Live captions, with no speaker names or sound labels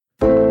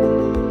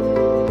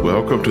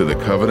Welcome to the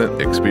Covenant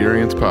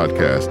Experience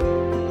Podcast.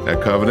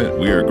 At Covenant,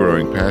 we are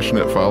growing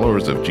passionate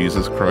followers of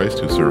Jesus Christ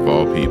who serve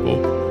all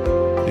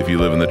people. If you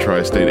live in the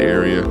tri-state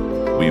area,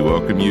 we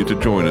welcome you to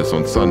join us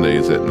on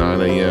Sundays at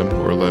 9 a.m.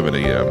 or 11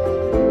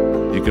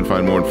 a.m. You can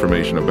find more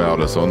information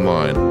about us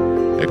online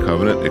at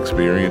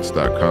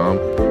covenantexperience.com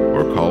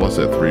or call us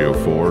at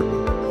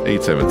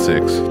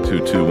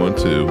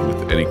 304-876-2212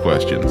 with any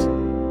questions.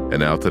 And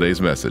now today's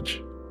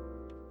message.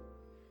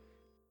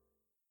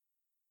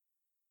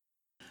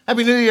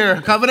 Happy New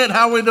Year, Covenant.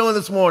 How are we doing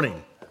this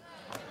morning?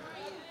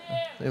 My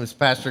name is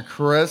Pastor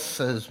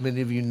Chris. As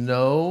many of you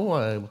know,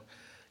 I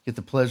get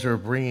the pleasure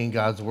of bringing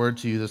God's Word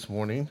to you this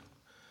morning,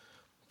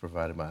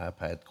 provided my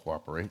iPad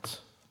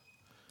cooperates.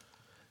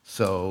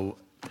 So,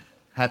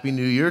 Happy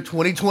New Year,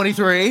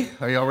 2023.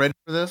 Are y'all ready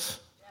for this?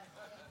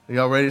 Are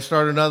y'all ready to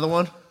start another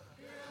one?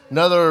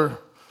 Another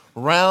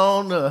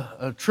round,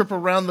 a trip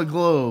around the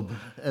globe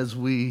as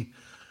we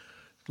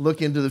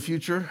look into the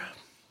future.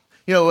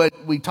 You know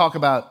what we talk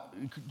about,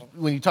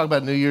 when you talk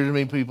about New Year's, I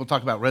mean, people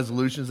talk about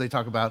resolutions. They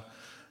talk about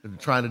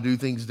trying to do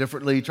things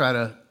differently, try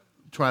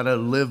to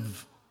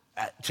live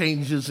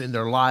changes in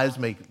their lives,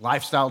 make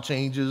lifestyle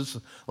changes.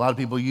 A lot of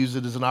people use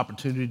it as an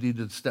opportunity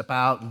to step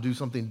out and do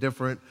something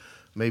different,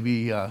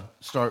 maybe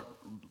start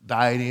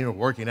dieting or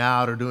working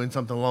out or doing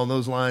something along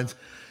those lines.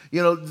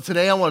 You know,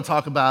 today I want to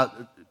talk about,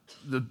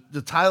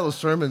 the title of the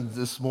sermon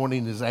this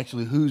morning is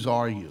actually, Whose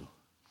Are You?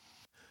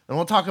 I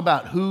want to talk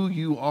about who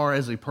you are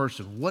as a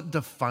person. What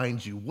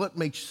defines you? What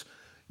makes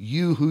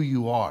you who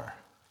you are?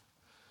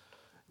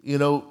 You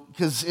know,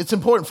 because it's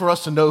important for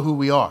us to know who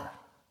we are.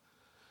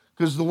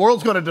 Because the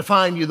world's going to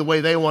define you the way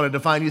they want to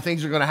define you.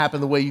 Things are going to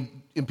happen the way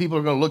and people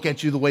are going to look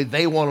at you the way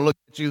they want to look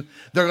at you.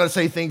 They're going to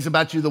say things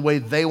about you the way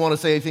they want to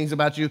say things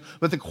about you.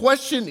 But the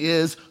question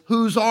is,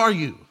 whose are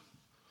you?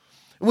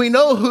 We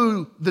know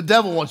who the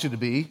devil wants you to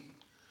be.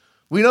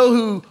 We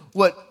know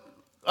what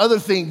other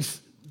things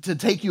to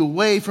take you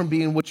away from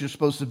being what you're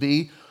supposed to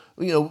be.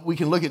 You know, we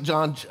can look at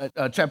John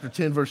chapter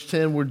 10, verse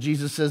 10, where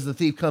Jesus says, the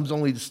thief comes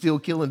only to steal,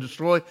 kill, and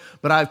destroy,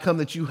 but I've come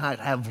that you might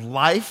have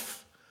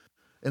life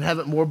and have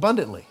it more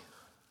abundantly.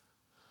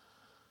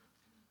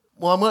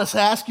 Well, I'm going to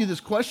ask you this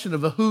question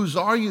of whose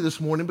are you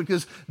this morning,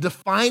 because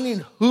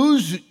defining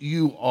whose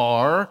you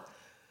are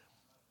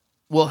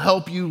will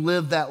help you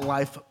live that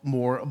life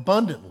more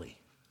abundantly.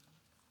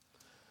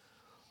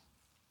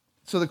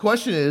 So the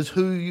question is,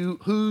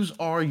 whose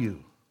are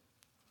you?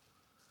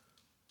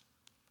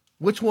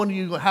 Which one are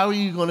you? How are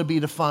you going to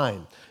be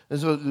defined? And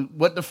so,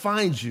 what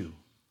defines you?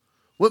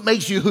 What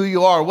makes you who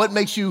you are? What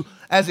makes you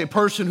as a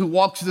person who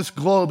walks this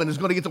globe and is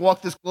going to get to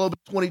walk this globe in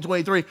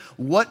 2023?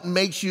 What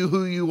makes you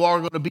who you are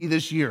going to be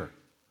this year?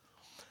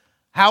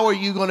 How are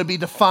you going to be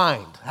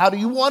defined? How do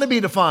you want to be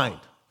defined?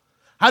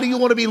 How do you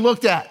want to be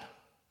looked at?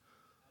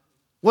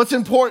 What's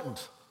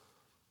important?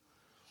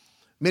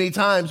 Many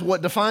times,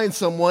 what defines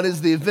someone is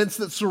the events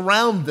that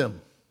surround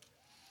them.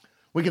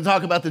 We can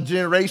talk about the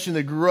generation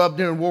that grew up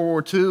during World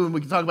War II, and we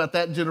can talk about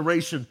that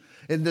generation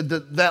and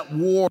that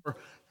war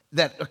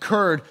that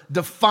occurred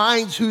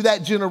defines who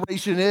that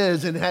generation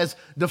is and has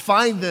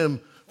defined them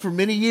for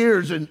many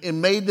years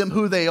and made them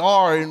who they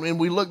are. And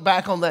we look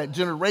back on that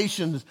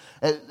generation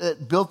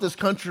that built this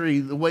country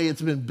the way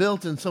it's been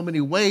built in so many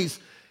ways,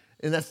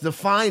 and that's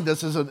defined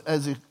us as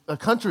a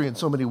country in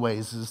so many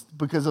ways is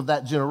because of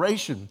that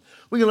generation.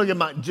 We can look at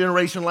my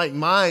generation like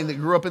mine that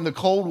grew up in the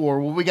Cold War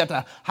where we got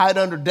to hide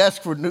under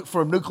desks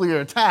for a nuclear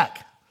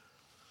attack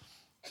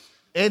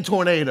and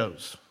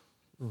tornadoes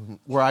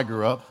where I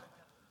grew up.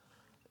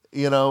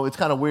 You know, it's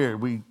kind of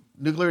weird.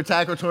 Nuclear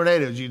attack or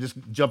tornadoes, you just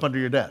jump under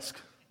your desk.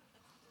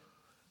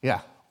 Yeah.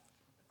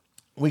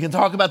 We can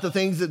talk about the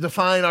things that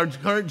define our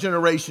current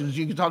generations.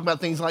 You can talk about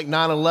things like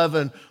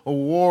 9/11 or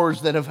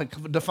wars that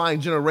have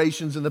defined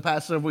generations in the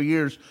past several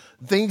years.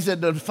 Things that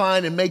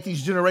define and make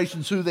these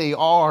generations who they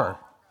are.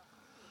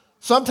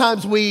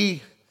 Sometimes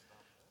we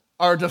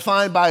are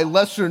defined by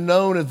lesser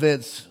known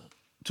events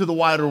to the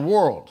wider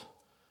world.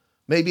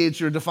 Maybe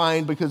you're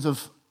defined because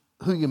of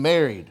who you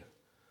married,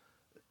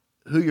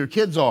 who your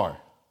kids are,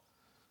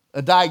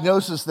 a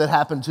diagnosis that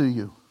happened to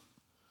you,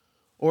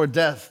 or a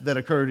death that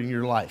occurred in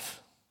your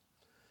life.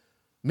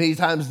 Many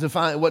times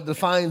what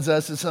defines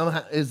us is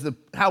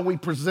how we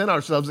present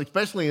ourselves,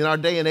 especially in our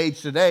day and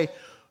age today,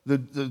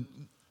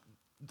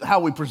 how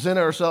we present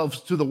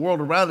ourselves to the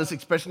world around us,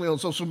 especially on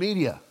social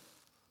media.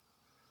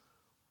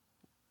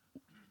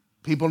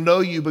 People know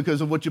you because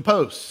of what you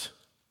post,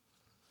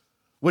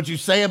 what you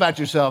say about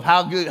yourself,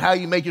 how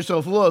you make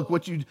yourself look,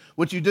 what you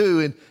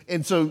do,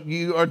 and so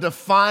you are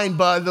defined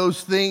by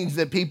those things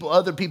that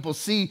other people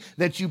see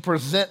that you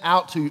present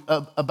out to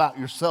about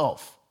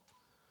yourself.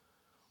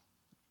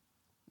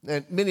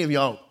 And many of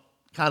y'all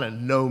kind of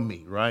know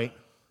me, right?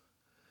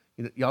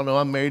 Y'all know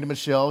I'm married to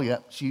Michelle.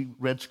 Yep, she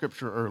read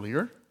scripture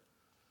earlier.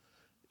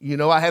 You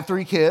know I have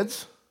 3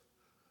 kids,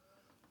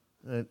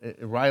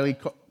 Riley,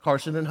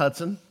 Carson, and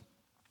Hudson.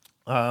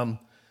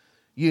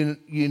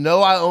 You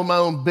know I own my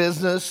own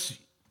business.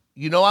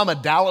 You know I'm a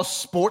Dallas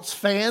sports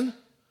fan,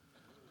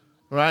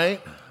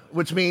 right?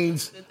 which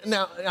means,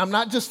 now, I'm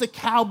not just a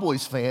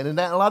Cowboys fan, and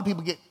that, a lot of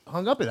people get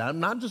hung up in that. I'm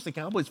not just a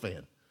Cowboys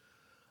fan.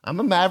 I'm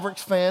a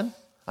Mavericks fan.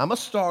 I'm a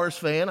Stars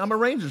fan. I'm a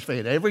Rangers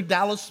fan. Every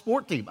Dallas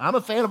sport team. I'm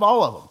a fan of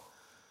all of them.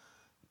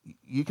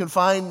 You can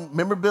find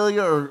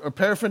memorabilia or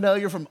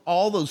paraphernalia from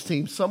all those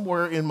teams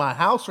somewhere in my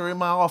house or in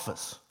my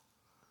office.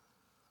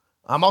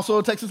 I'm also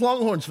a Texas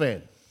Longhorns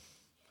fan.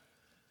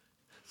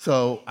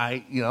 So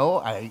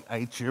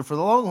I cheer for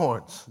the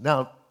Longhorns.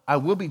 Now, I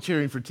will be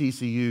cheering for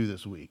TCU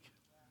this week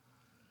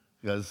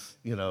because,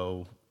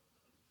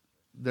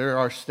 they're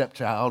our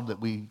stepchild that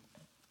we,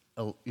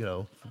 for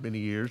many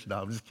years.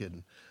 No, I'm just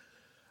kidding.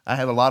 I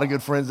have a lot of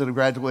good friends that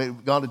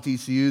have gone to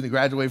TCU, they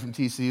graduated from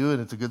TCU,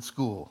 and it's a good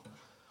school.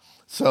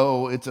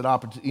 So it's an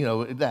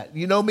opportunity, that.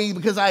 You know me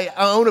because I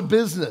own a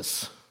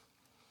business.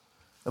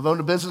 I've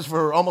owned a business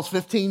for almost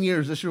 15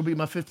 years. This year will be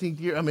my 15th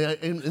year. I mean,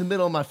 in the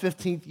middle of my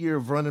 15th year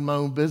of running my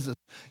own business.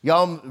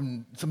 Y'all,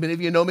 so many of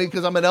you know me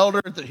because I'm an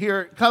elder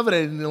here at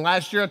Covenant. And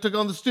last year I took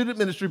on the student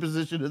ministry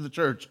position in the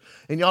church.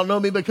 And y'all know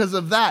me because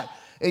of that.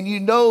 And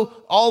you know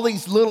all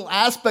these little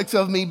aspects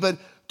of me, but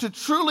to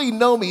truly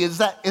know me, is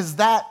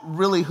that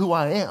really who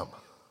I am?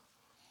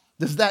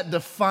 Does that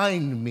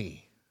define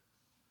me?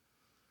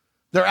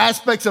 There are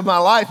aspects of my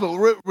life, but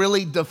what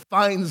really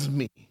defines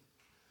me.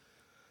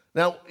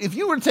 Now, if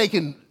you were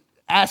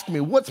ask me,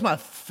 what's my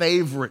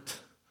favorite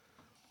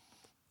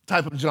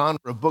type of genre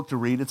of book to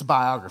read? It's a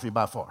biography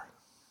by far.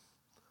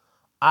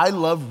 I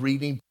love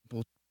reading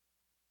people's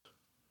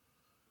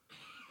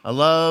I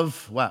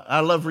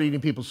love reading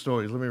people's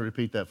stories. Let me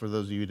repeat that for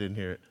those of you who didn't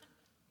hear it.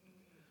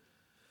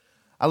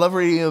 I love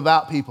reading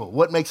about people,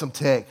 what makes them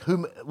tick,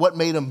 what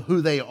made them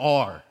who they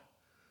are.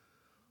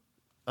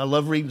 I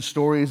love reading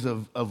stories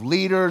of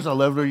leaders. I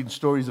love reading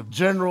stories of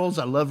generals.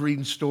 I love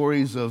reading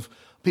stories of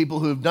people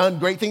who have done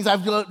great things. I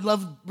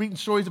love reading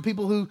stories of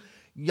people who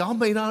y'all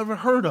may not have ever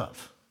heard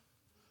of.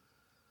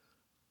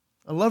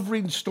 I love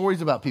reading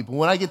stories about people.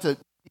 When I get to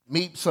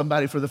meet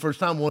somebody for the first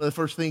time, one of the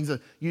first things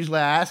that usually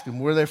I ask them,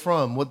 where they're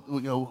from,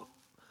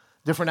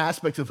 different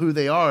aspects of who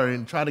they are,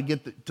 and try to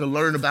get to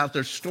learn about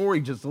their story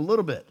just a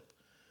little bit.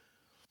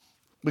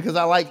 Because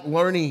I like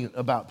learning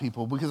about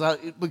people,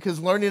 because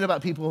learning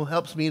about people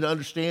helps me to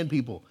understand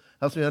people,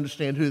 helps me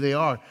understand who they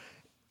are.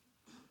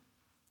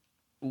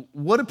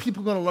 What are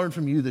people going to learn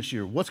from you this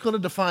year? What's going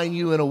to define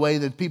you in a way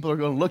that people are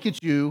going to look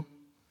at you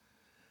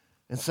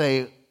and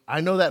say, I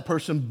know that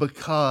person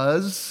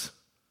because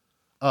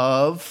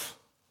of...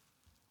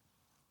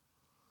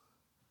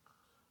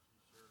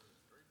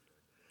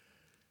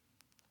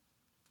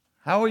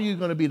 How are you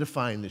going to be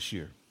defined this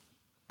year?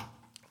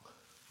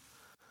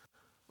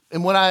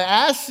 And when I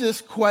ask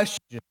this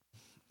question,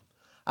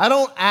 I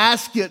don't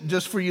ask it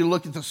just for you to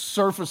look at the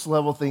surface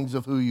level things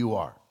of who you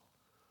are.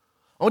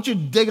 I want you to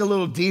dig a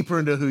little deeper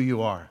into who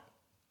you are.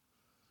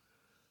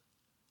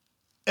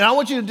 And I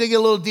want you to dig a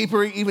little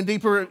deeper, even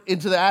deeper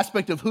into the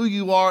aspect of who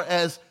you are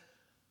as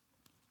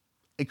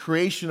a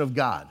creation of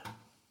God.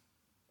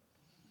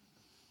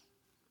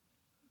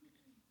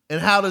 And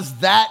how does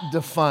that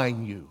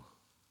define you?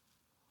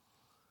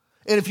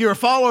 And if you're a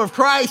follower of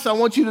Christ, I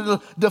want you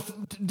to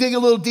dig a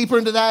little deeper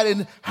into that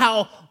and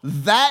how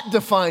that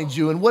defines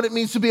you and what it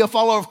means to be a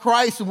follower of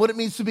Christ and what it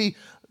means to be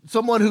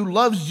someone who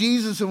loves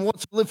Jesus and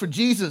wants to live for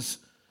Jesus.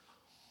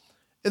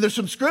 And there's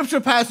some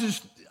scripture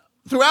passages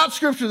throughout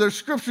Scripture. There's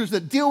scriptures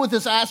that deal with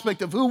this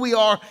aspect of who we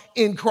are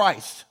in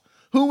Christ,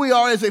 who we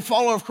are as a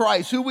follower of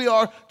Christ, who we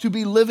are to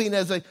be living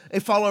as a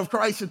follower of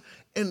Christ.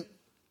 And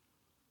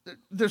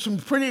there's some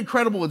pretty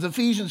incredible ones. 1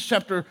 Corinthians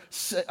chapter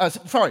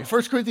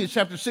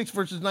 6,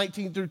 verses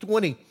 19 through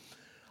 20.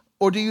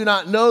 Or do you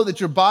not know that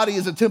your body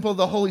is a temple of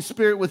the Holy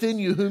Spirit within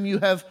you, whom you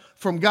have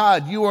from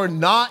God? You are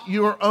not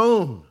your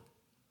own.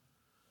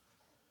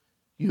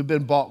 You have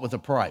been bought with a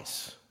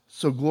price.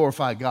 So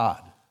glorify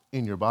God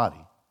in your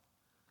body.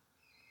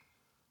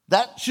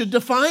 That should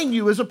define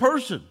you as a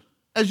person,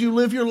 as you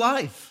live your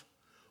life.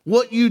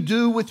 What you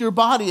do with your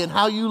body and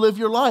how you live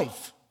your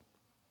life.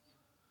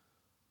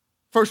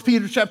 1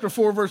 Peter chapter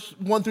 4, verse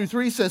 1 through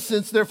 3 says,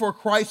 since therefore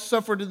Christ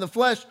suffered in the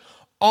flesh,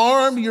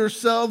 arm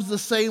yourselves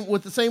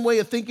with the same way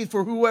of thinking,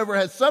 for whoever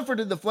has suffered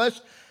in the flesh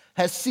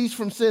has ceased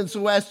from sin,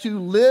 so as to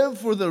live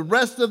for the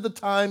rest of the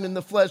time in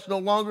the flesh, no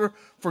longer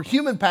for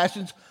human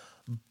passions,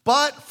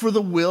 but for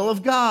the will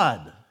of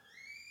God.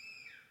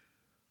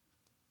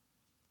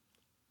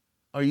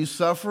 Are you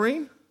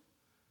suffering?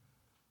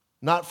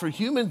 Not for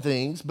human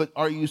things, but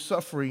are you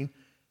suffering?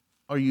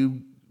 Are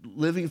you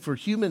living for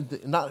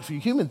not for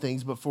human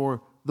things, but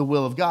for the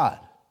will of God?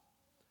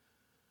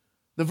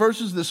 The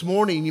verses this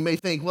morning, you may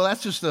think, well,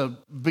 that's just a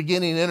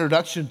beginning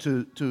introduction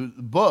to the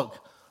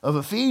book of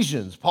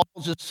Ephesians. Paul's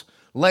just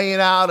laying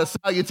out a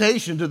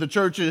salutation to the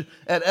church at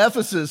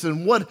Ephesus.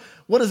 And what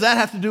does that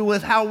have to do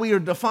with how we are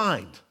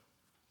defined?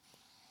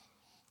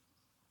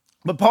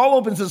 But Paul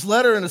opens this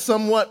letter in a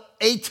somewhat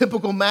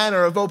atypical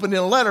manner of opening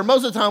a letter.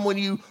 Most of the time when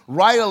you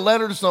write a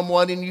letter to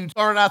someone and you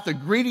start out the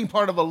greeting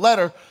part of a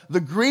letter, the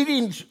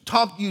greetings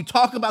you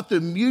talk about the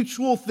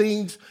mutual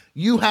things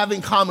you have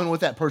in common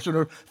with that person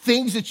or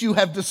things that you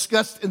have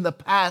discussed in the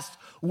past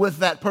with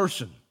that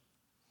person.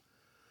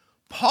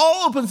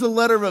 Paul opens the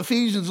letter of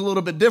Ephesians a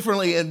little bit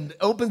differently and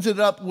opens it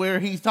up where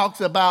he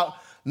talks about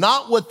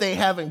not what they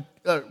have in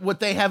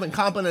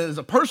common as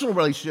a personal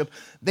relationship.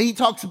 Then he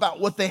talks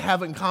about what they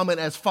have in common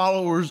as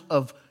followers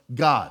of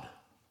God.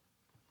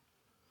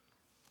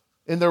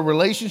 In their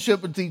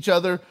relationship with each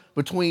other,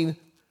 between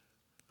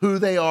who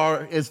they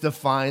are is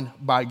defined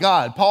by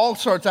God. Paul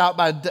starts out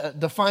by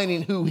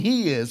defining who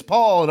he is.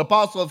 Paul, an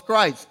apostle of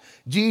Christ,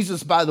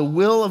 Jesus by the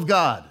will of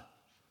God.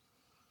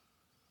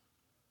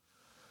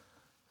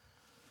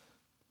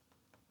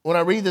 When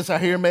I read this, I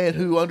hear a man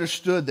who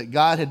understood that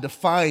God had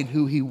defined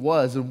who he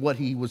was and what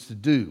he was to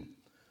do.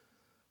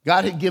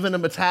 God had given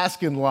him a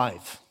task in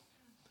life,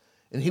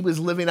 and he was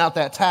living out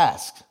that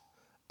task.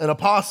 An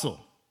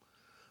apostle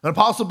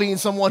being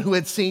someone who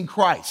had seen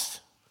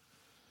Christ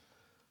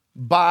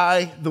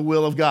by the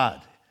will of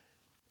God.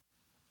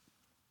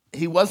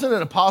 He wasn't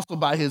an apostle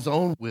by his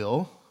own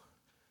will.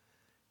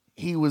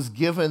 He was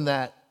given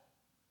that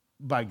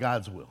by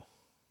God's will.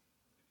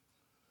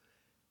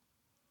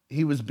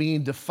 He was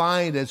being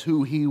defined as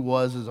who he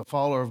was as a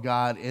follower of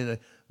God and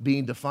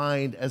being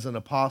defined as an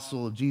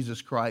apostle of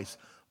Jesus Christ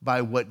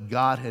by what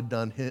God had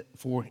done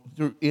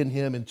in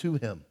him and to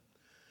him.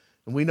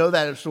 And we know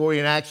that story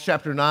in Acts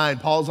chapter 9.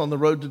 Paul's on the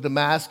road to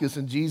Damascus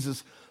and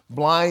Jesus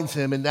blinds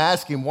him and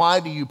asks him,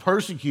 "Why do you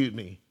persecute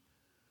me?"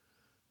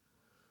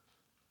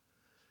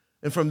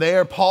 And from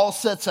there, Paul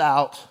sets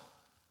out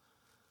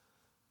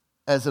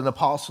as an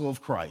apostle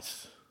of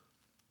Christ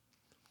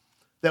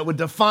that would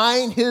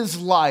define his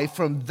life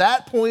from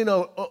that point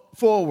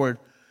forward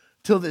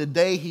till the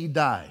day he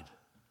died.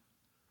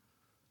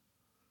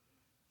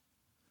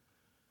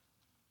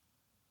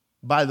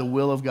 By the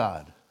will of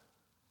God.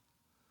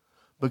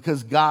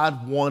 Because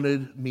God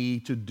wanted me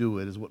to do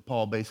it, is what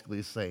Paul basically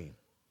is saying.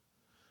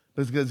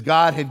 Because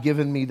God had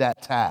given me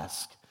that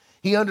task.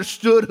 He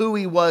understood who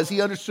he was.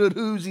 He understood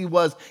whose he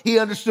was. He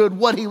understood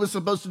what he was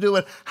supposed to do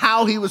and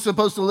how he was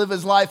supposed to live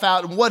his life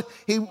out and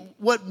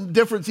what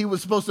difference he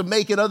was supposed to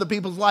make in other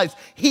people's lives.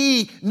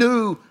 He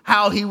knew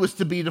how he was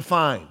to be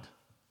defined.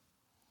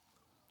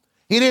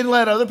 He didn't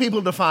let other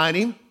people define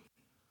him.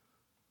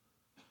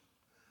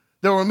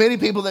 There were many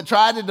people that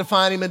tried to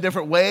define him in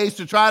different ways,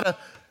 to try to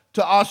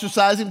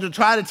ostracize him, to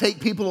try to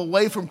take people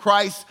away from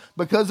Christ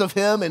because of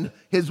him and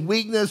his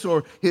weakness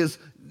or his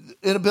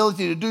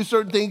inability to do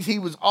certain things. He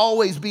was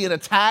always being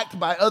attacked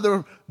by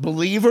other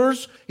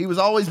believers. He was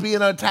always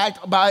being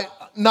attacked by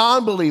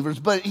non-believers,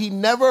 but he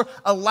never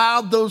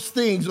allowed those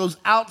things, those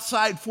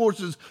outside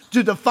forces,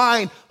 to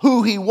define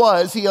who he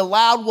was. He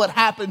allowed what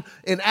happened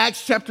in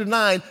Acts chapter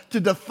 9 to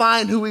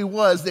define who he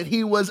was, that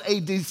he was a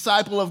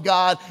disciple of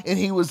God and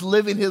he was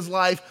living his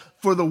life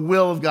for the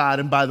will of God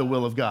and by the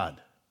will of God.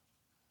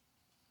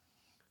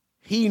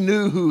 He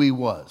knew who he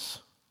was.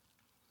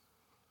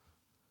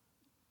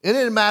 It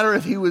didn't matter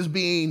if he was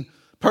being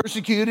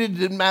persecuted. It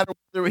didn't matter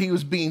whether he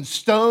was being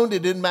stoned.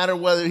 It didn't matter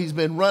whether he's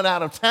been run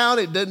out of town.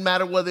 It didn't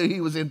matter whether he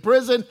was in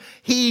prison.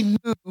 He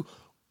knew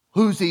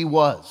whose he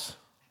was.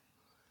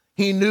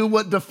 He knew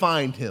what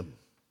defined him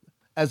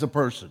as a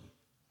person.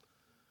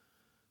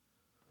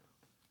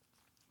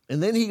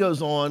 And then he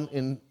goes on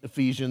in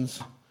Ephesians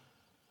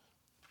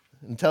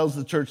and tells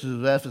the churches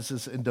of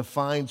Ephesus and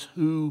defines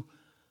who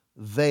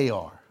they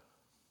are.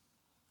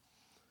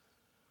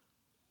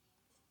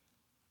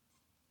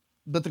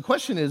 But the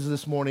question is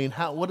this morning,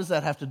 what does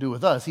that have to do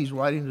with us? He's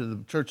writing to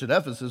the church at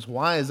Ephesus.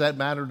 Why does that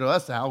matter to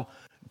us? How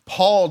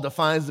Paul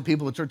defines the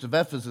people of the church of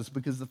Ephesus?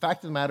 Because the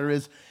fact of the matter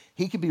is,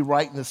 he could be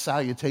writing a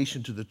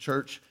salutation to the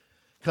church,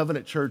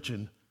 Covenant Church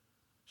in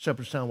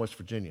Shepherdstown, West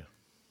Virginia.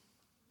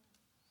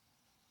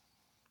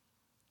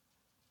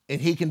 And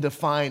he can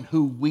define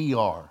who we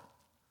are.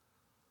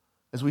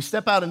 As we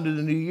step out into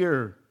the new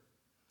year,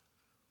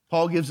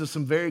 Paul gives us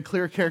some very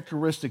clear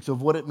characteristics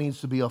of what it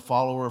means to be a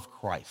follower of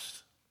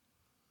Christ.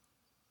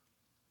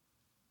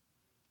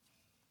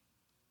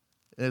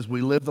 As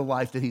we live the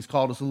life that he's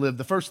called us to live.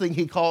 The first thing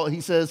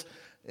he says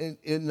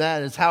in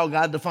that is how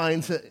God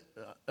defines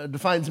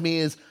me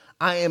is,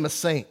 I am a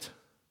saint.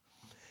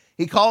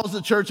 He calls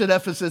the church at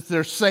Ephesus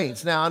their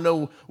saints. Now, I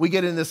know we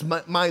get in this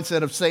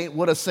mindset of saint,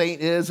 what a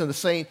saint is, and a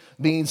saint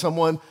being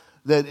someone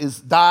that is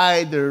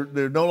died,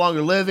 they're no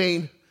longer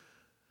living.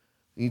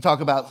 You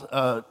talk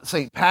about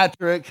St.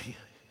 Patrick,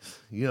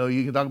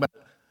 you can talk about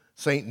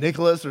St.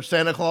 Nicholas or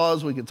Santa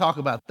Claus, we can talk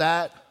about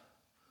that.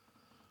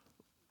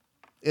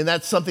 And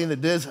that's something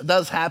that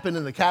does happen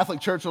in the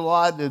Catholic Church a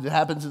lot. It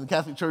happens in the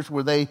Catholic Church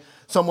where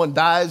someone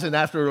dies, and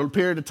after a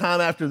period of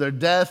time after their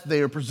death,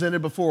 they are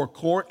presented before a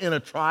court in a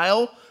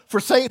trial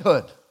for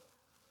sainthood.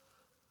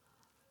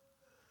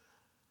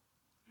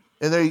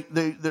 And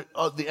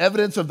the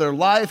evidence of their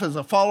life as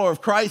a follower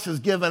of Christ is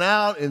given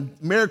out, and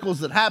miracles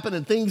that happen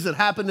and things that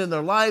happen in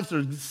their lives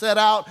are set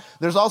out.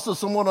 There's also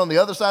someone on the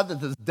other side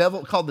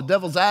called the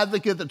devil's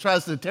advocate that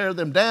tries to tear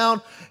them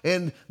down,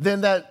 and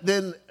then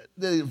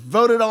they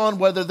voted on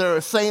whether they're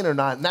a saint or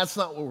not, and that's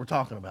not what we're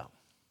talking about.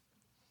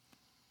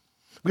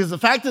 Because the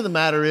fact of the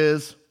matter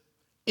is,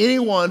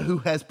 anyone who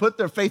has put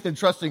their faith and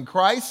trust in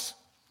Christ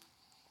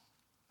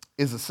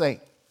is a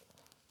saint.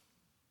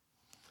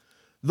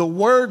 The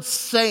word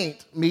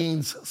saint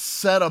means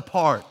set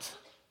apart.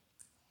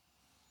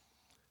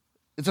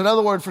 It's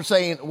another word for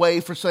saying, a way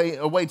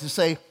to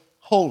say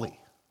holy.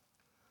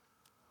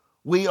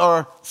 We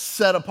are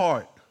set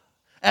apart.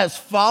 As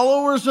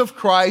followers of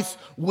Christ,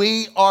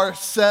 we are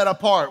set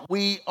apart.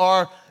 We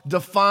are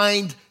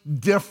defined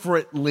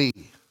differently.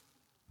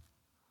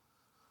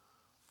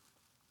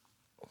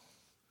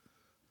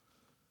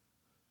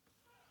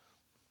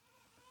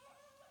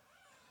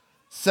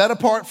 Set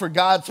apart for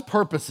God's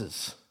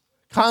purposes,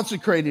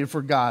 consecrated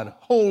for God,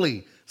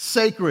 holy,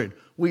 sacred.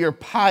 We are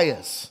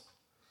pious.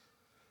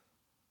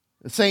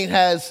 The saint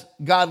has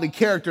godly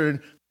character.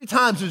 And many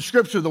times in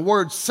Scripture, the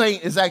word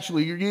saint is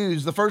actually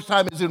used. The first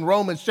time is in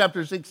Romans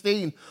chapter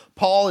 16.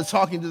 Paul is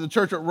talking to the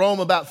church at Rome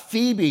about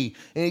Phoebe.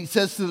 And he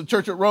says to the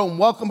church at Rome,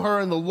 welcome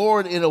her in the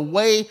Lord in a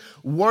way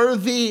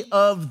worthy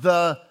of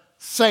the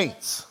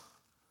saints.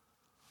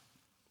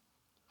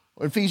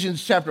 Or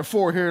Ephesians chapter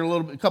 4, here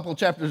a couple of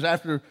chapters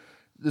after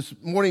this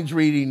morning's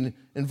reading,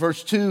 in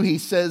verse 2, he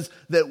says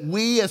that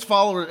we as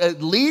followers,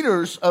 as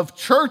leaders of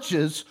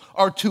churches,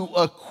 are to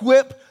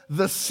equip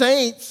the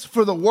saints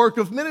for the work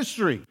of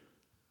ministry.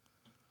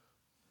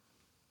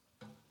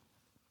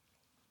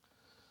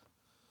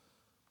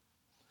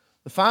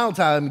 The final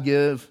time to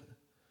give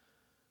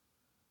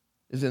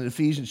is in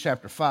Ephesians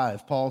chapter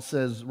 5. Paul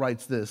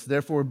writes this,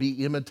 therefore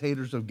be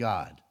imitators of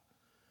God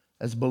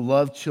as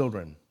beloved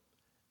children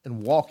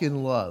and walk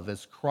in love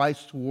as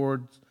Christ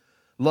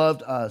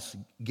loved us,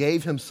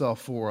 gave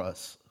himself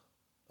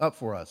up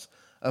for us,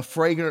 a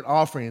fragrant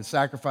offering and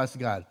sacrifice to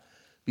God.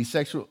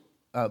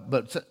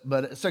 But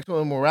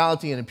sexual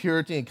immorality and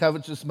impurity and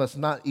covetousness must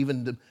not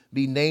even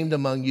be named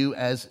among you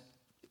as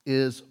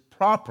is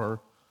proper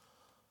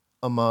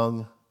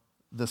among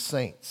the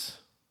saints.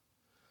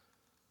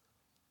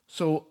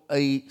 So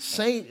a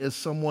saint is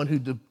someone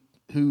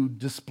who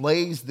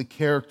displays the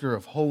character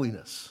of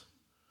holiness,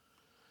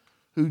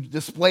 who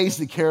displays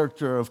the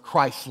character of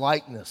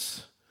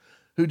Christ-likeness,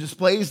 who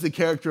displays the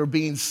character of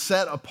being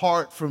set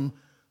apart from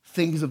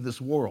things of this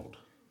world.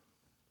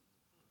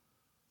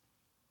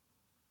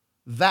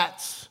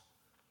 That's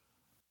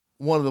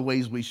one of the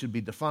ways we should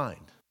be defined.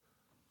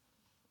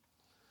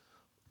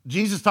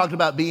 Jesus talked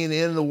about being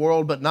in the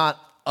world but not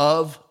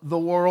of the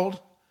world.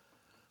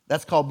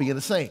 That's called being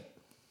a saint.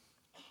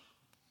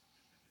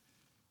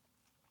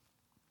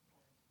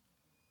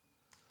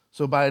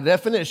 So by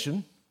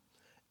definition,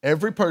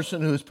 every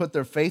person who has put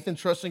their faith and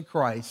trust in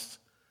Christ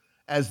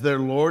as their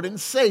Lord and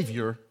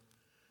Savior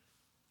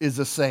is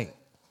a saint.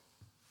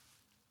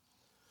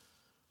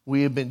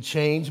 We have been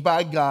changed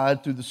by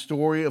God through the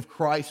story of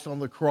Christ on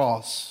the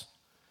cross.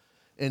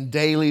 And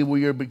daily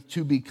we are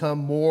to become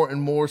more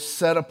and more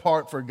set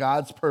apart for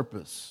God's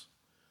purpose,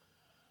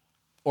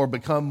 or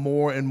become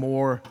more and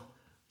more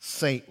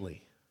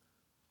saintly.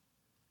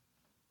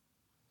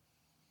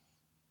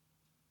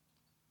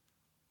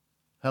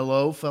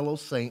 Hello, fellow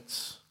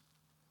saints.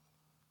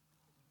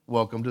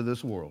 Welcome to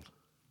this world.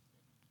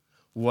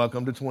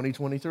 Welcome to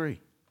 2023.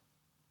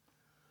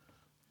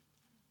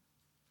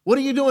 What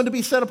are you doing to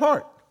be set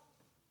apart?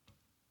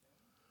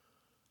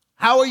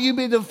 How are you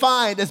being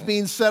defined as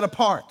being set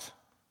apart?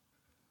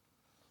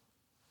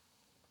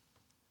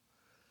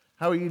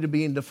 How are you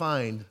being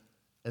defined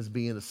as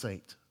being a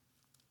saint?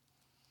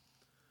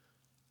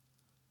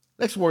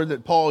 Next word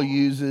that Paul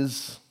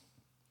uses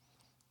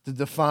to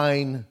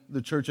define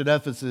the church at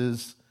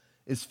Ephesus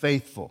is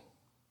faithful.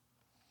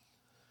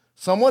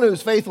 Someone who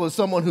is faithful is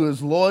someone who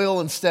is loyal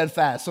and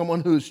steadfast,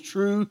 someone who is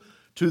true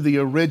to the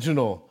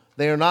original.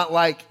 They are not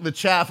like the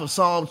chaff of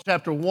Psalms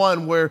chapter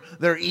 1 where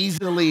they're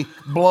easily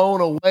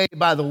blown away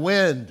by the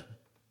wind.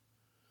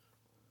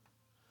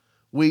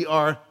 They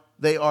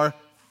are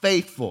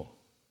faithful,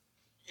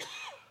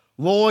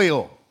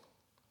 loyal,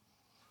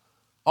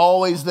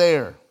 always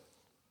there.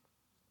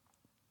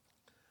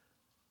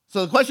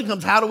 So the question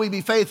comes, how do we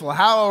be faithful?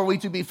 How are we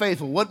to be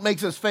faithful? What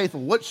makes us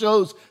faithful? What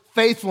shows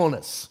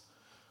faithfulness?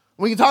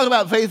 We can talk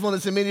about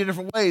faithfulness in many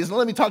different ways. And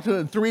let me talk to it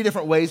in three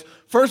different ways.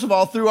 First of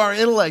all, through our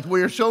intellect.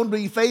 We are shown to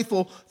be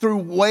faithful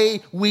through the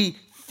way we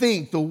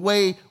think, the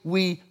way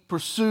we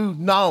pursue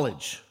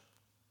knowledge.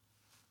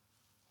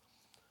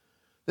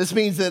 This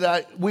means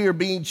that we are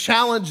being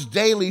challenged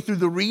daily through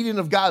the reading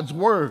of God's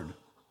word.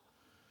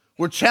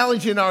 We're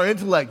challenging our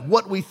intellect,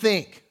 what we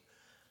think.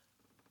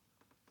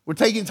 We're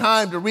taking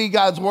time to read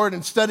God's word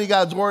and study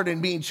God's word and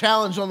being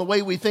challenged on the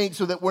way we think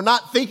so that we're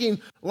not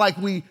thinking like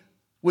we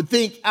would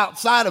think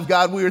outside of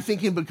God. We are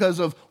thinking because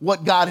of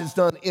what God has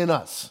done in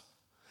us.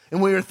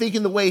 And we are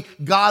thinking the way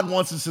God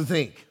wants us to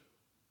think.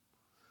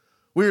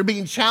 We are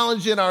being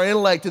challenged in our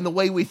intellect in the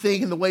way we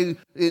think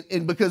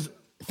and because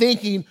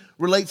thinking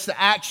relates to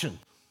action.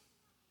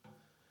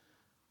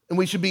 And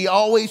we should be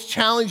always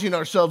challenging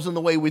ourselves in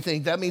the way we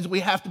think. That means we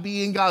have to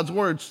be in God's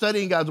word,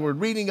 studying God's word,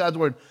 reading God's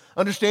word,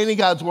 understanding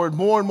God's word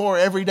more and more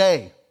every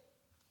day.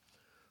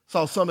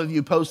 Saw some of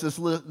you post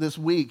this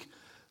week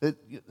that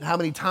how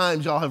many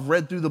times y'all have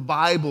read through the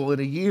Bible in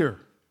a year.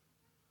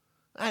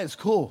 That is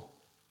cool.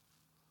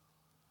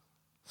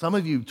 Some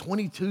of you,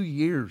 22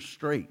 years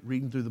straight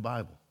reading through the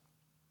Bible.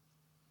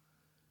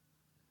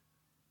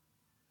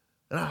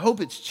 And I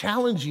hope it's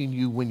challenging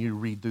you when you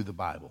read through the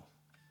Bible.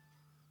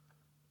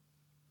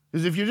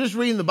 Because if you're just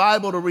reading the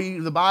Bible to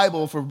read the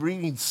Bible for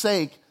reading's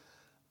sake,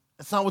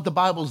 that's not what the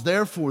Bible's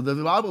there for. The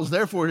Bible's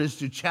there for is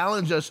to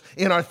challenge us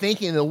in our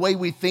thinking, the way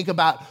we think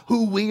about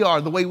who we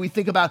are, the way we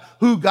think about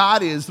who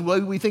God is, the way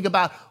we think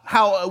about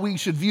how we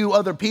should view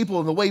other people,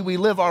 and the way we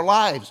live our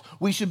lives.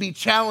 We should be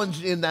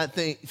challenged in that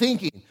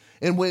thinking.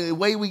 And the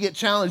way we get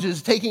challenged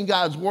is taking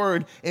God's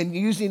word and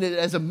using it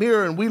as a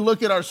mirror. And we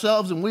look at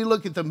ourselves and we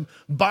look at the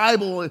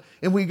Bible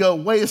and we go,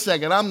 wait a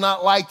second, I'm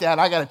not like that.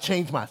 I got to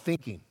change my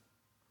thinking.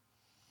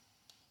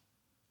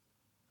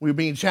 We're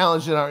being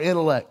challenged in our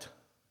intellect.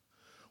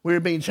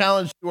 We're being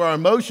challenged through our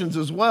emotions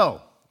as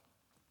well.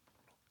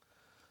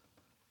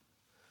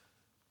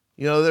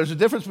 You know, there's a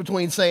difference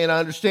between saying I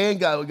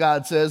understand what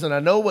God says and I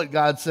know what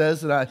God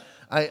says and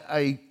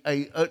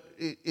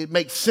it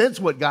makes sense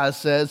what God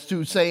says,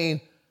 to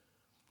saying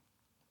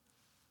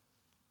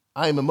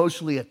I am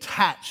emotionally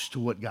attached to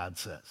what God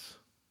says.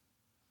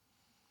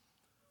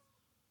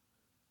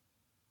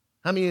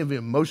 How many of you are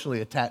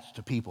emotionally attached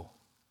to people?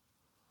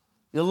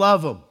 You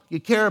love them. You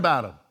care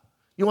about them.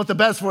 You want the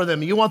best for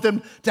them. You want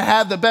them to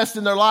have the best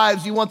in their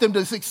lives. You want them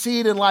to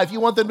succeed in life. You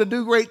want them to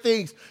do great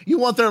things. You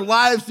want their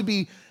lives to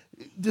be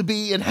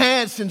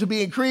enhanced and to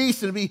be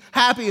increased and to be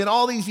happy and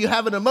all these. You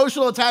have an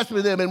emotional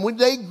attachment to them. And when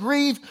they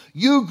grieve,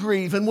 you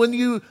grieve. And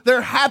when they're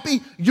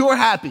happy, you're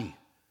happy.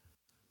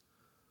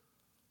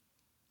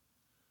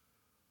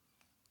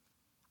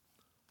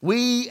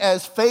 We,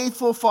 as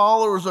faithful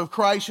followers of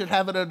Christ, should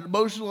have an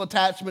emotional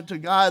attachment to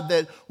God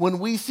that when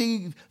we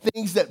see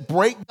things that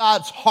break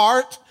God's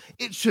heart,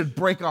 it should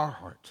break our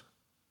heart.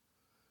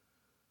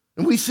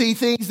 And we see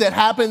things that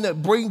happen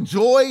that bring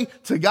joy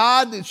to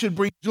God, it should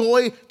bring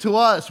joy to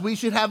us. We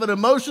should have an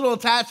emotional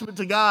attachment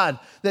to God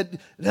that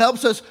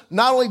helps us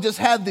not only just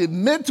have the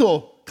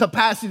mental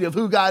capacity of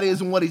who God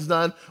is and what he's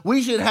done,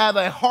 we should have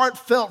a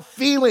heartfelt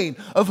feeling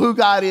of who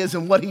God is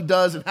and what he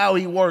does and how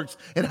he works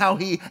and how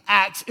he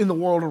acts in the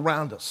world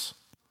around us.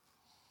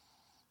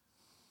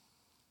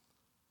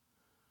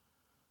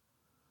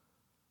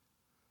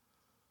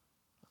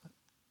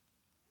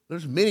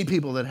 There's many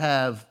people that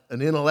have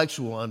an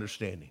intellectual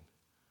understanding,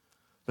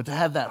 but to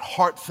have that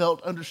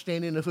heartfelt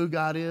understanding of who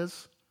God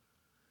is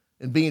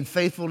and being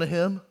faithful to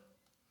him,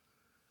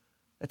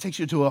 that takes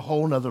you to a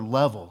whole nother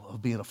level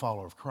of being a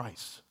follower of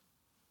Christ.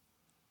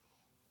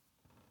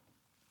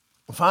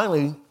 And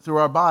finally, through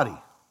our body.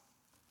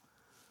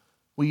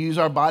 We use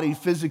our body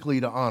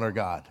physically to honor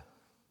God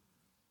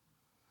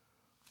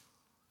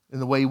in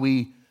the way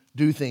we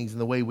do things and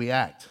the way we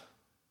act.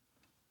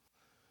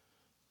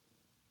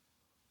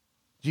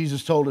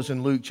 Jesus told us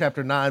in Luke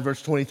chapter 9,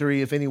 verse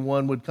 23, if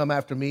anyone would come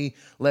after me,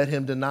 let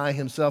him deny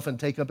himself and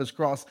take up his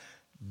cross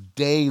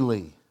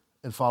daily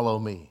and follow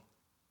me.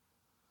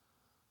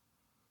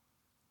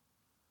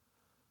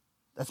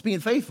 That's being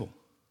faithful.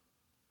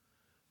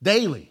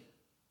 Daily.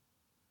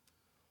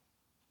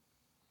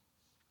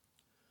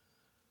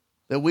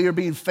 That we are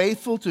being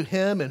faithful to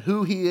him and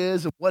who he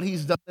is and what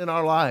he's done in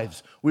our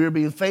lives. We are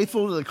being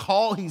faithful to the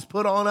call he's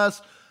put on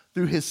us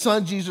through his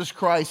son, Jesus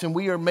Christ, and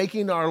we are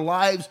making our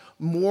lives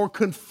more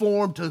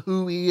conformed to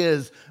who he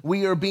is.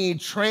 We are being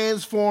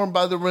transformed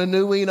by the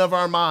renewing of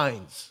our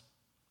minds.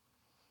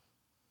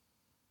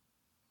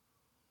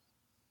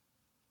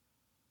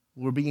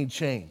 We're being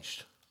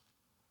changed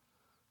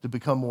to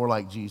become more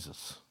like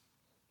Jesus.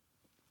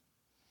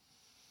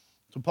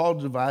 So Paul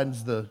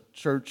divides the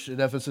church at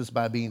Ephesus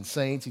by being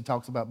saints. He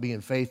talks about being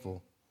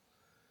faithful.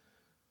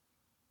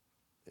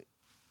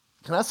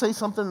 Can I say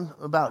something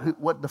about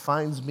what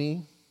defines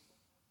me,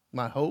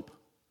 my hope,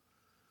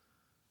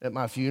 at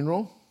my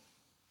funeral?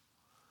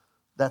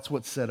 That's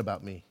what's said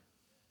about me.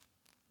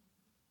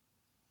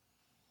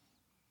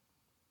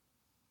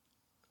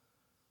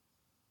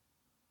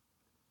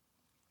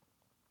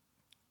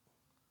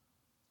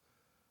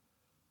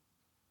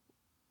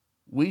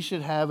 We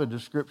should have a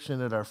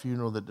description at our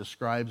funeral that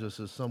describes us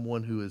as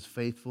someone who is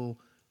faithful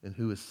and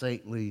who is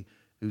saintly,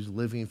 who's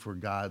living for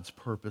God's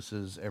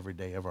purposes every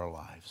day of our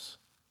lives.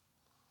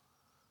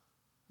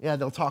 Yeah,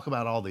 they'll talk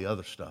about all the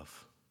other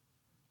stuff.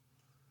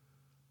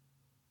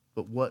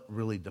 But what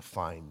really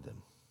defined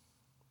them?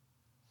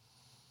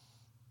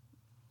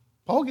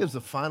 Paul gives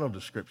the final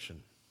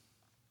description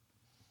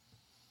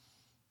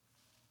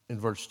in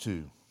verse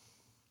 2.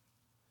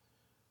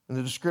 And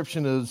the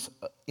description is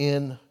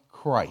in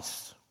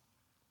Christ.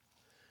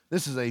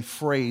 This is a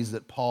phrase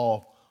that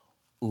Paul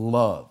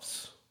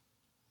loves.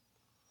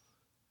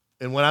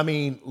 And when I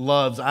mean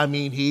loves, I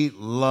mean he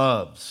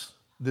loves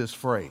this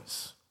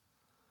phrase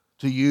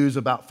to use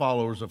about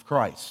followers of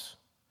Christ.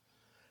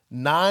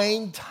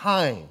 9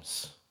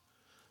 times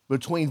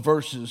between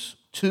verse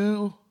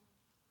 1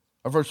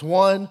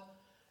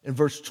 and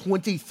verse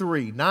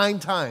 23, 9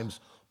 times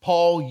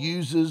Paul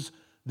uses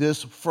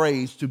this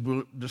phrase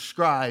to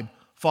describe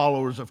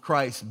followers of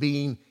Christ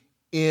being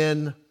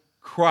in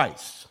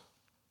Christ.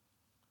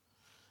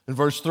 In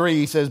verse 3,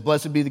 he says,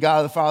 blessed be the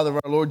God, the Father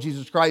of our Lord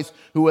Jesus Christ,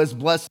 who has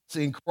blessed us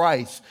in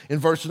Christ. In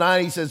verse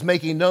 9, he says,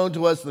 making known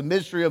to us the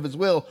mystery of his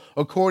will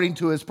according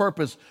to his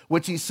purpose,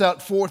 which he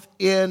set forth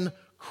in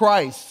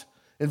Christ.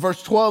 In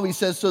verse 12, he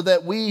says, so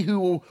that we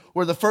who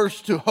were the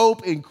first to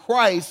hope in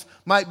Christ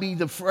might be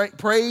the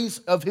praise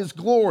of his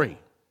glory.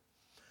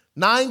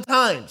 9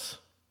 times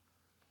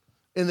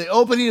in the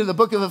opening of the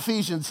book of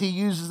Ephesians, he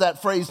uses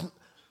that phrase,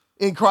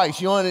 in Christ.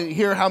 You want to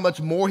hear how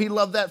much more he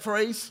loved that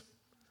phrase?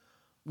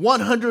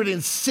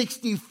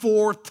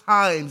 164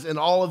 times in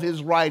all of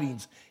his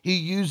writings, he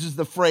uses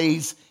the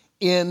phrase,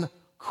 in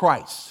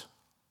Christ.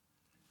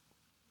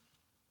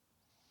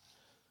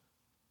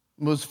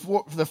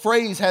 The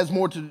phrase has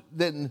more to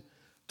than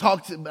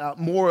talks about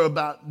more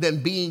about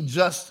than being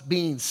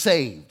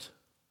saved.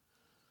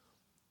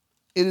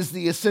 It is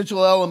the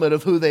essential element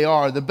of who they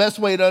are. The best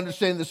way to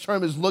understand this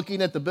term is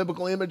looking at the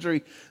biblical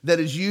imagery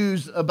that is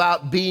used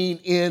about being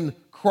in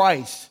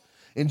Christ.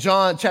 In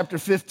John chapter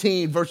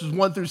 15, verses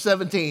 1 through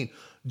 17,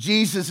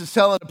 Jesus is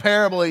telling a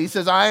parable. He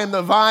says, I am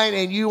the vine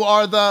and you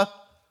are the,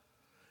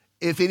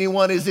 if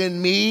anyone is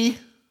in me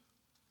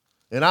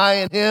and I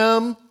in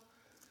him.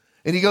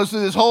 And he goes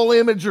through this whole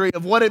imagery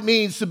of what it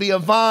means to be a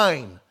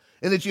vine.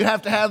 And that you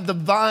have to have the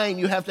vine,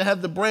 you have to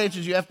have the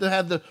branches, you have to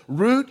have the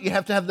root, you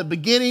have to have the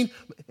beginning,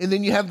 and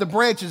then you have the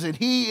branches. And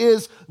he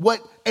is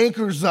what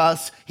anchors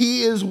us.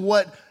 He is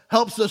what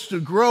helps us to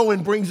grow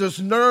and brings us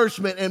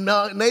nourishment and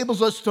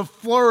enables us to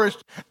flourish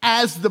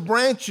as the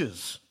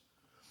branches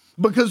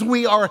because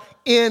we are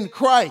in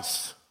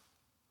Christ.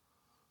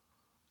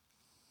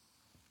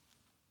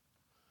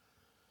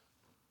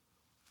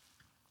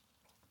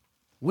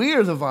 We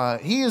are the vine.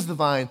 He is the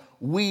vine.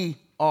 We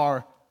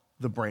are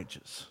the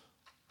branches.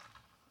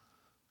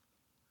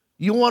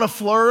 You want to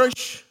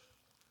flourish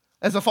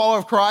as a follower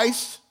of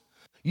Christ?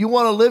 You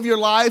want to live your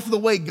life the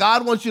way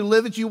God wants you to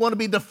live it? You want to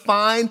be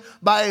defined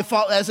by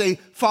as a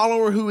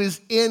follower who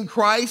is in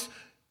Christ?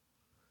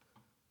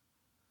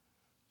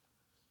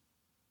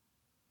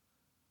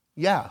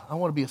 Yeah, I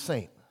want to be a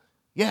saint.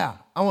 Yeah,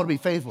 I want to be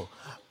faithful.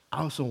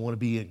 I also want to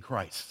be in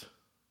Christ.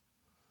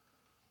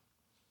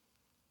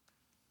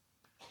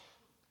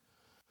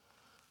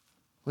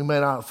 We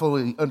may not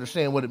fully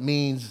understand what it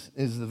means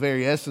is the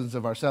very essence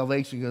of our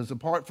salvation, because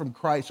apart from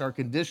Christ, our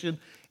condition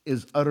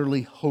is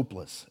utterly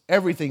hopeless.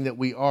 Everything that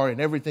we are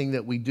and everything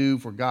that we do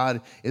for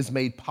God is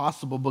made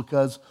possible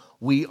because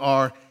we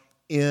are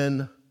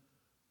in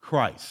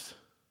Christ.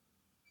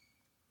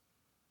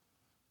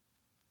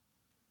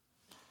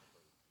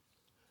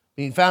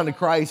 Being found in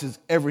Christ is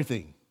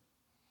everything.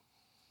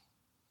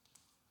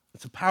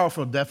 It's a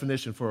powerful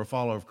definition for a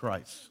follower of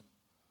Christ.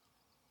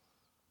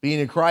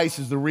 Being in Christ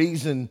is the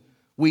reason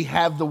we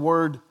have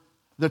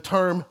the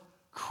term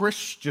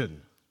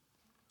Christian.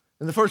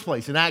 In the first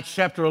place, in Acts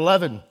chapter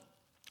 11,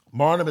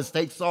 Barnabas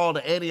takes Saul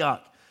to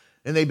Antioch,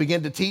 and they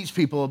begin to teach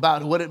people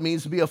about what it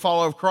means to be a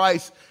follower of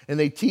Christ, and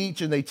they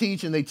teach, and they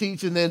teach, and they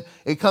teach, and then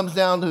it comes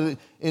down to,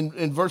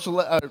 in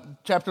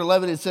chapter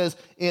 11, it says,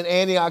 in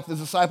Antioch, the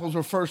disciples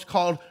were first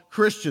called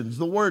Christians.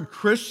 The word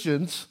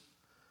Christians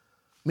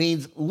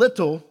means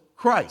little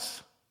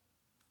Christ.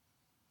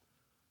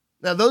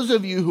 Now, those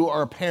of you who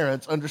are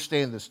parents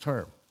understand this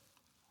term.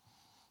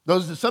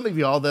 Some of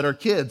y'all that are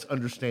kids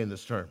understand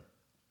this term.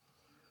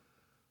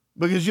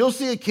 Because you'll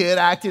see a kid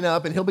acting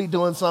up and he'll be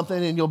doing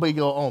something and you'll be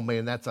going, oh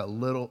man, that's a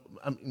little,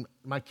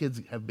 my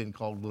kids have been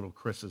called little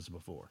Chris's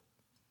before.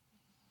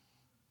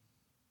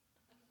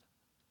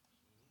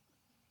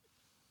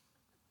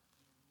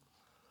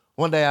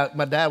 One day,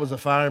 my dad was a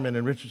fireman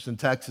in Richardson,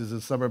 Texas, a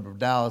suburb of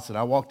Dallas, and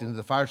I walked into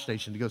the fire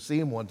station to go see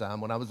him one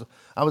time when I was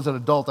an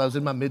adult. I was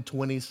in my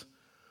mid-20s.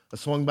 I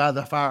swung by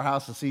the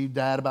firehouse to see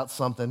Dad about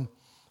something.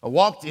 I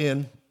walked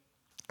in.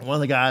 One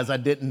of the guys I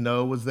didn't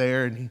know was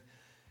there, and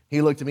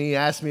he looked at me, he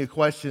asked me a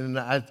question, and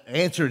I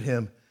answered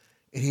him,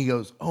 and he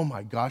goes, oh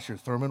my gosh, you're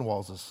Thurman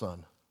Walls'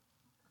 son.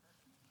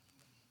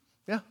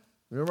 Yeah,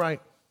 you're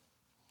right.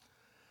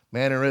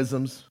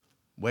 Mannerisms,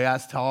 way I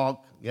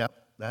talk, yep,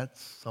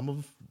 that's some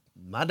of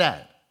my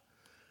dad.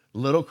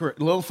 Little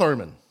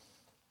Thurman.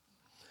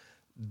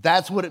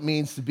 That's what it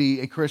means to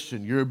be a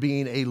Christian. You're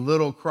being a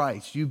little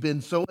Christ. You've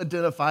been so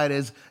identified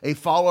as a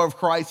follower of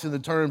Christ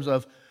in terms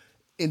of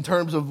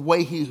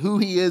who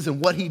he is and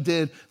what he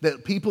did,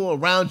 that people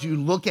around you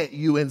look at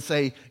you and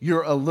say,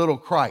 you're a little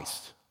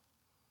Christ.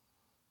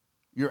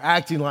 You're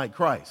acting like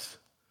Christ.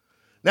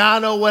 Now, I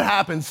know what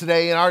happens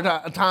today in our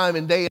time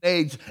and day and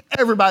age.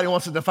 Everybody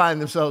wants to define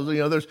themselves.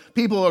 There's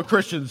people who are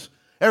Christians.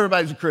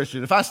 Everybody's a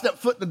Christian. If I step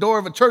foot in the door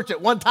of a church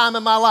at one time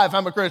in my life,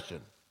 I'm a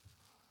Christian.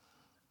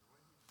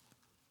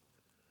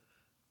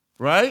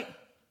 Right?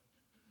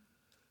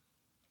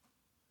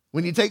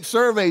 When you take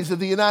surveys of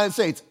the United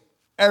States,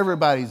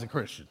 everybody's a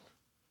Christian.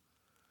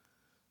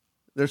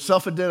 They're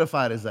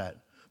self-identified as that.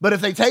 But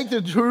if they take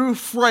the true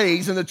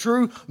phrase and the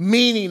true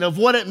meaning of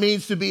what it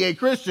means to be a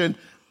Christian,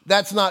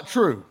 that's not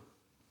true.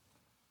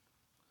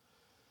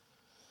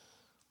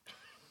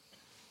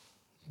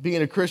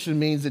 Being a Christian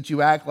means that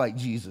you act like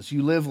Jesus.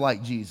 You live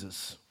like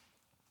Jesus.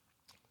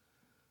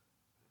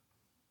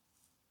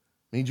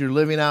 means you're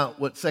living out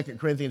what 2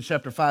 Corinthians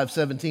chapter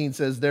 5:17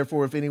 says,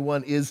 therefore, if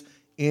anyone is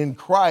in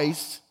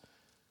Christ,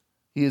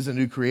 he is a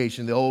new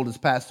creation. The old has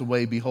passed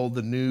away. Behold,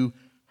 the new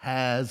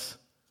has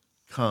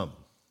come.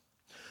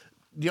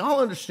 Do y'all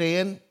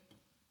understand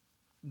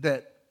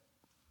that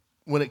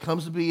when it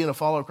comes to being a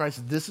follower of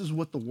Christ, this is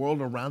what the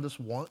world around us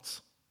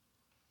wants?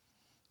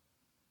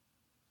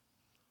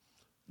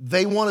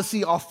 They want to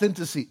see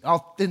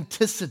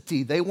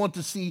authenticity. They want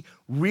to see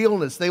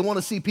realness. They want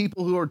to see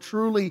people who are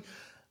truly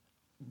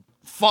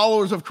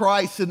followers of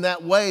Christ in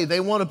that way. They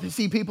want to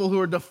see people who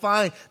are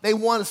defined. They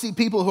want to see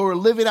people who are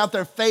living out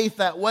their faith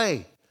that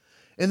way.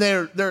 And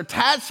their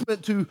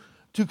attachment to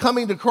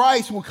coming to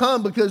Christ will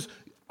come because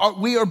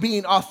we are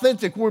being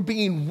authentic. We're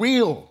being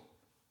real.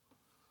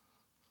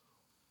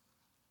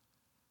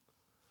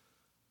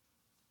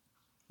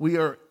 We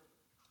are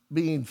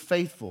being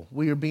faithful.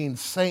 We are being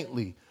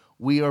saintly.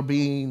 We are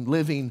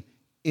living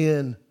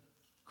in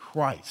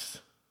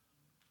Christ.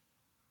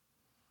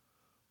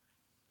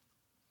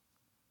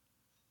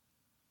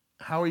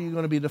 How are you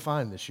going to be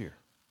defined this year?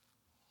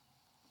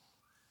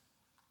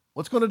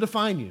 What's going to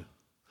define you?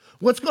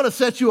 What's going to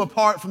set you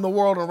apart from the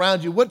world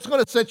around you? What's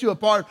going to set you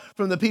apart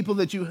from the people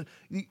that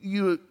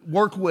you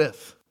work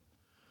with?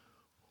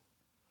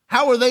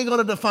 How are they going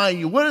to define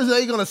you? What are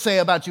they going to say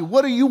about you?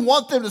 What do you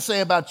want them to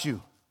say about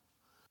you?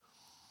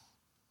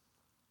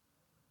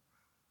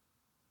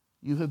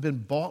 You have been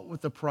bought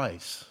with a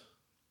price.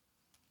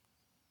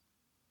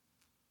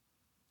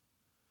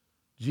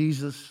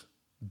 Jesus'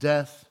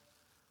 death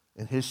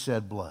and his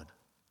shed blood.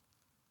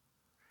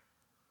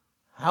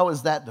 How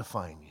does that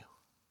define you?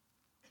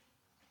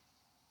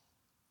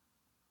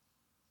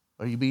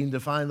 Are you being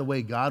defined the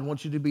way God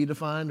wants you to be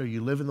defined? Are you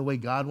living the way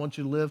God wants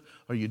you to live?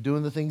 Are you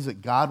doing the things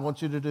that God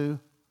wants you to do?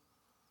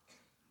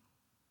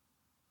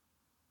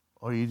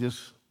 Or are you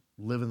just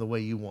living the way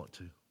you want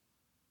to?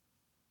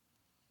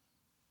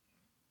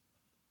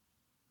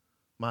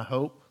 My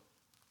hope,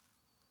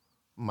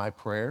 my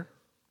prayer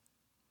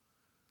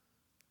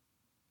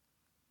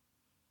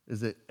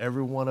is that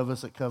every one of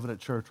us at Covenant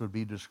Church would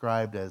be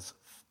described as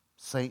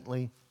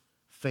saintly,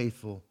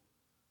 faithful,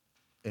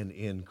 and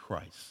in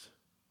Christ.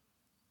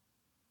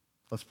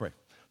 Let's pray.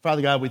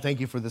 Father God, we thank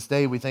you for this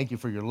day. We thank you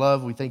for your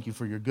love. We thank you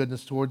for your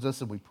goodness towards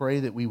us, and we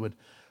pray that we would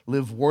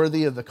live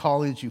worthy of the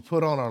calling that you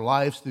put on our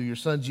lives through your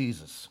Son,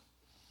 Jesus.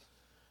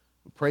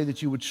 We pray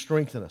that you would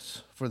strengthen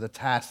us for the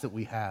task that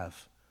we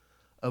have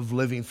of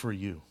living for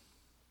you.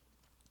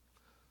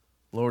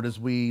 Lord, as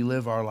we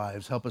live our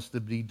lives, help us to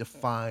be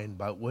defined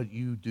by what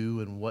you do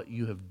and what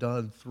you have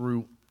done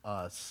through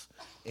us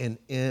and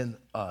in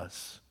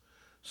us,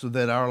 so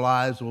that our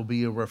lives will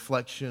be a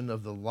reflection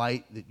of the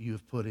light that you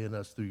have put in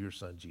us through your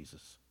Son,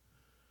 Jesus.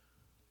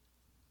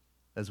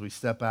 As we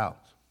step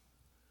out,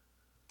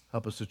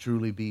 help us to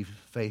truly be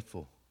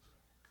faithful,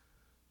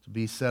 to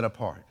be set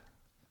apart,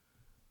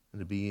 and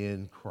to be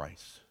in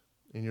Christ.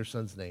 In your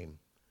Son's name,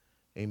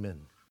 amen.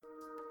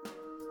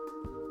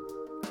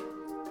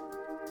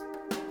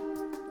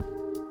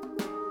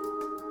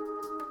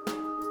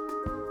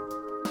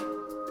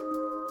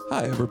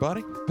 Hi,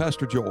 everybody.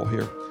 Pastor Joel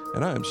here,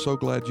 and I am so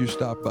glad you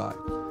stopped by.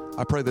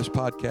 I pray this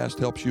podcast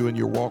helps you in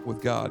your walk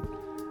with God.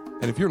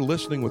 And if you're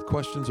listening with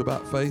questions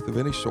about faith of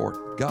any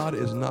sort, God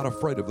is not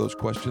afraid of those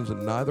questions,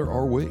 and neither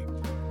are we.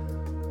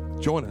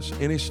 Join us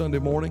any Sunday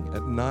morning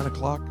at 9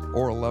 o'clock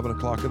or 11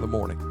 o'clock in the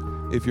morning.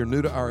 If you're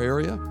new to our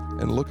area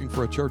and looking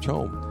for a church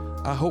home,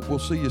 I hope we'll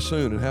see you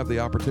soon and have the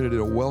opportunity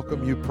to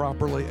welcome you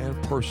properly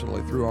and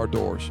personally through our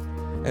doors.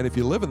 And if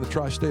you live in the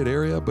tri-state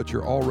area, but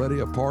you're already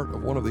a part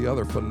of one of the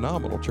other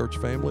phenomenal church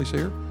families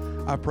here,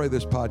 I pray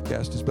this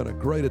podcast has been a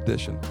great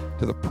addition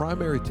to the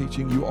primary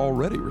teaching you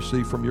already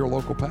receive from your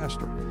local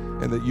pastor,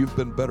 and that you've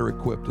been better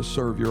equipped to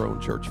serve your own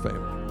church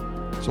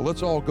family. So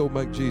let's all go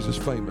make Jesus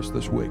famous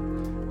this week.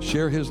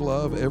 Share his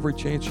love every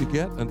chance you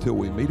get until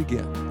we meet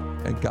again,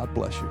 and God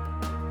bless you.